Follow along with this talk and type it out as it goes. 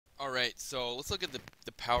Alright, so let's look at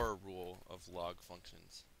the power rule of log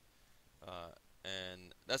functions.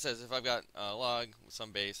 And that says if I've got a log with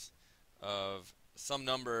some base of some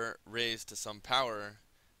number raised to some power,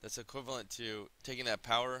 that's equivalent to taking that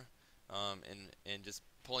power and just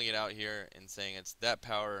pulling it out here and saying it's that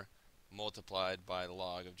power multiplied by the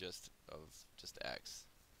log of just x.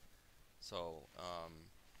 So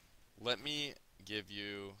let me give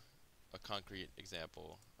you a concrete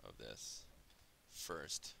example of this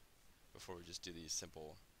first before we just do these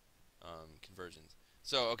simple conversions.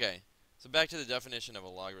 So, okay, so back to the definition of a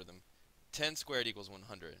logarithm. 10 squared equals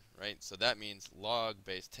 100, right? So that means log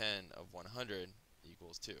base 10 of 100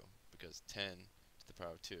 equals 2, because 10 to the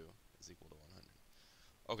power of 2 is equal to 100.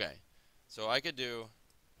 Okay, so I could do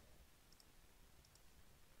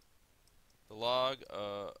the log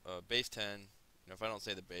base 10, if I don't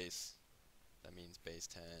say the base, that means base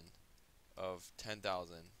 10 of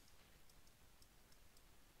 10,000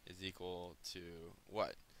 is equal to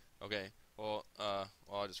what? Okay, well,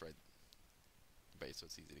 I'll just write the base so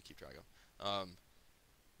it's easy to keep track of.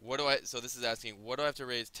 So this is asking, what do I have to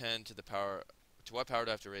raise 10 to the power, to what power do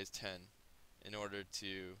I have to raise 10 in order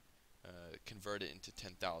to convert it into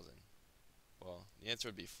 10,000? Well, the answer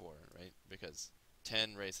would be 4, right? Because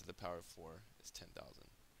 10 raised to the power of 4 is 10,000.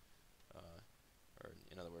 Or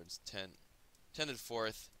in other words, 10 to the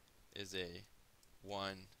fourth is a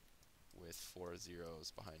 1 with 4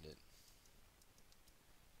 zeros behind it.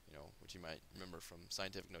 Which you might remember from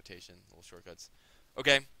scientific notation, little shortcuts.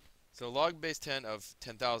 Okay, so log base 10 of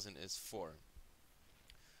 10,000 is 4.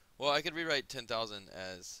 Well, I could rewrite 10,000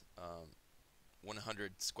 as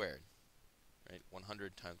 100 squared, right?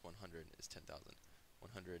 100 times 100 is 10,000.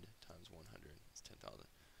 100 times 100 is 10,000.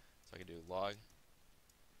 So I can do log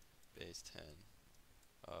base 10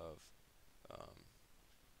 of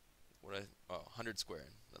 100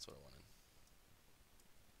 squared. That's what I wanted.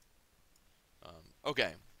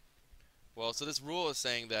 Okay. Well, so this rule is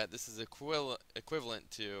saying that this is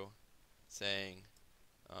equivalent to saying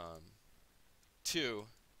 2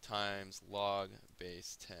 times log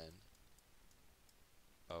base 10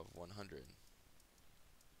 of 100.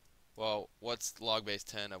 Well, what's log base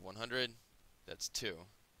 10 of 100? That's 2,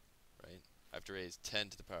 right? I have to raise 10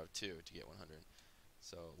 to the power of 2 to get 100.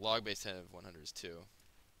 So log base 10 of 100 is 2.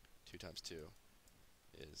 2 times 2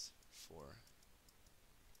 is 4.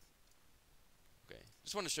 Okay,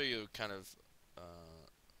 just want to show you kind of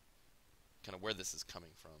where this is coming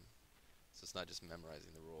from, so it's not just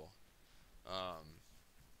memorizing the rule.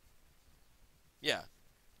 Yeah,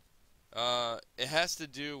 it has to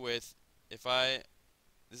do with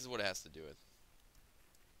this is what it has to do with.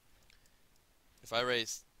 If I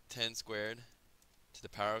raise 10 squared to the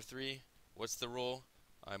power of 3, what's the rule?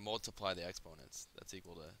 I multiply the exponents. That's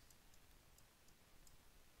equal to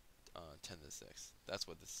 10 to the 6th. That's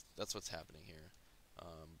what's happening here.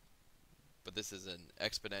 But this is an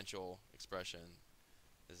exponential expression.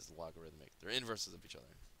 This is logarithmic. They're inverses of each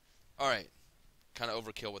other. All right, kind of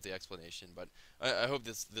overkill with the explanation, but I hope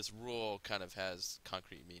this rule kind of has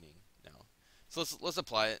concrete meaning now. So let's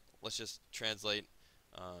apply it. Let's just translate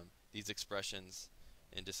these expressions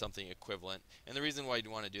into something equivalent. And the reason why you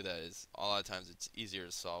want to do that is a lot of times it's easier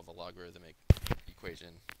to solve a logarithmic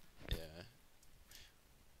equation, yeah,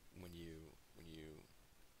 when you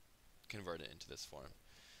convert it into this form.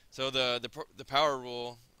 So the power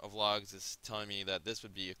rule of logs is telling me that this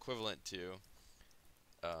would be equivalent to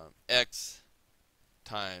x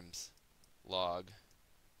times log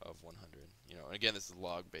of 100. And again, this is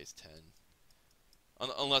log base 10.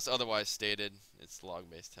 Unless otherwise stated, it's log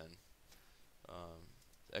base 10.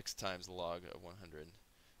 X times log of 100.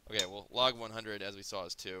 Okay, well, log 100, as we saw,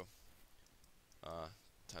 is 2.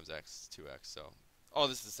 Times x is 2x. So all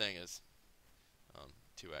this is saying is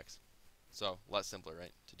 2x. So a lot simpler,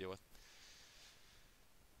 right, to deal with.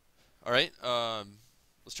 All right,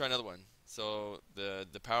 let's try another one. So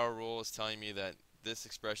the power rule is telling me that this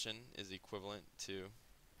expression is equivalent to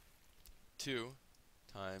 2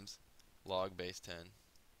 times log base 10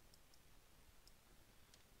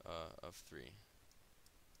 of 3.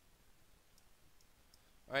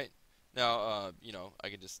 All right, now I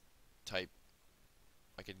could just I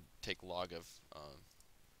could take log of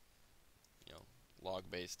log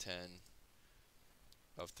base 10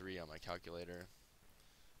 of 3 on my calculator,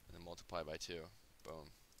 and then multiply by 2.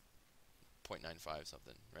 Boom. 0.95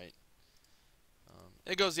 something, right?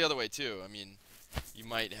 It goes the other way too. I mean, you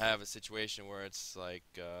might have a situation where it's like,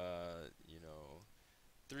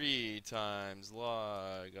 3 times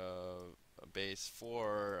log of base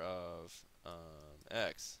 4 of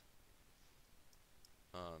x.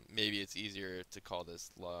 Maybe it's easier to call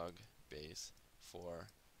this log base 4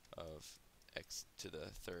 of x to the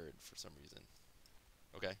third for some reason.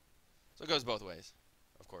 Okay? So it goes both ways,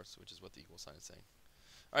 of course, which is what the equal sign is saying.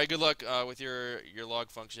 All right, good luck with your log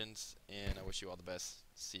functions, and I wish you all the best.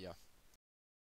 See ya.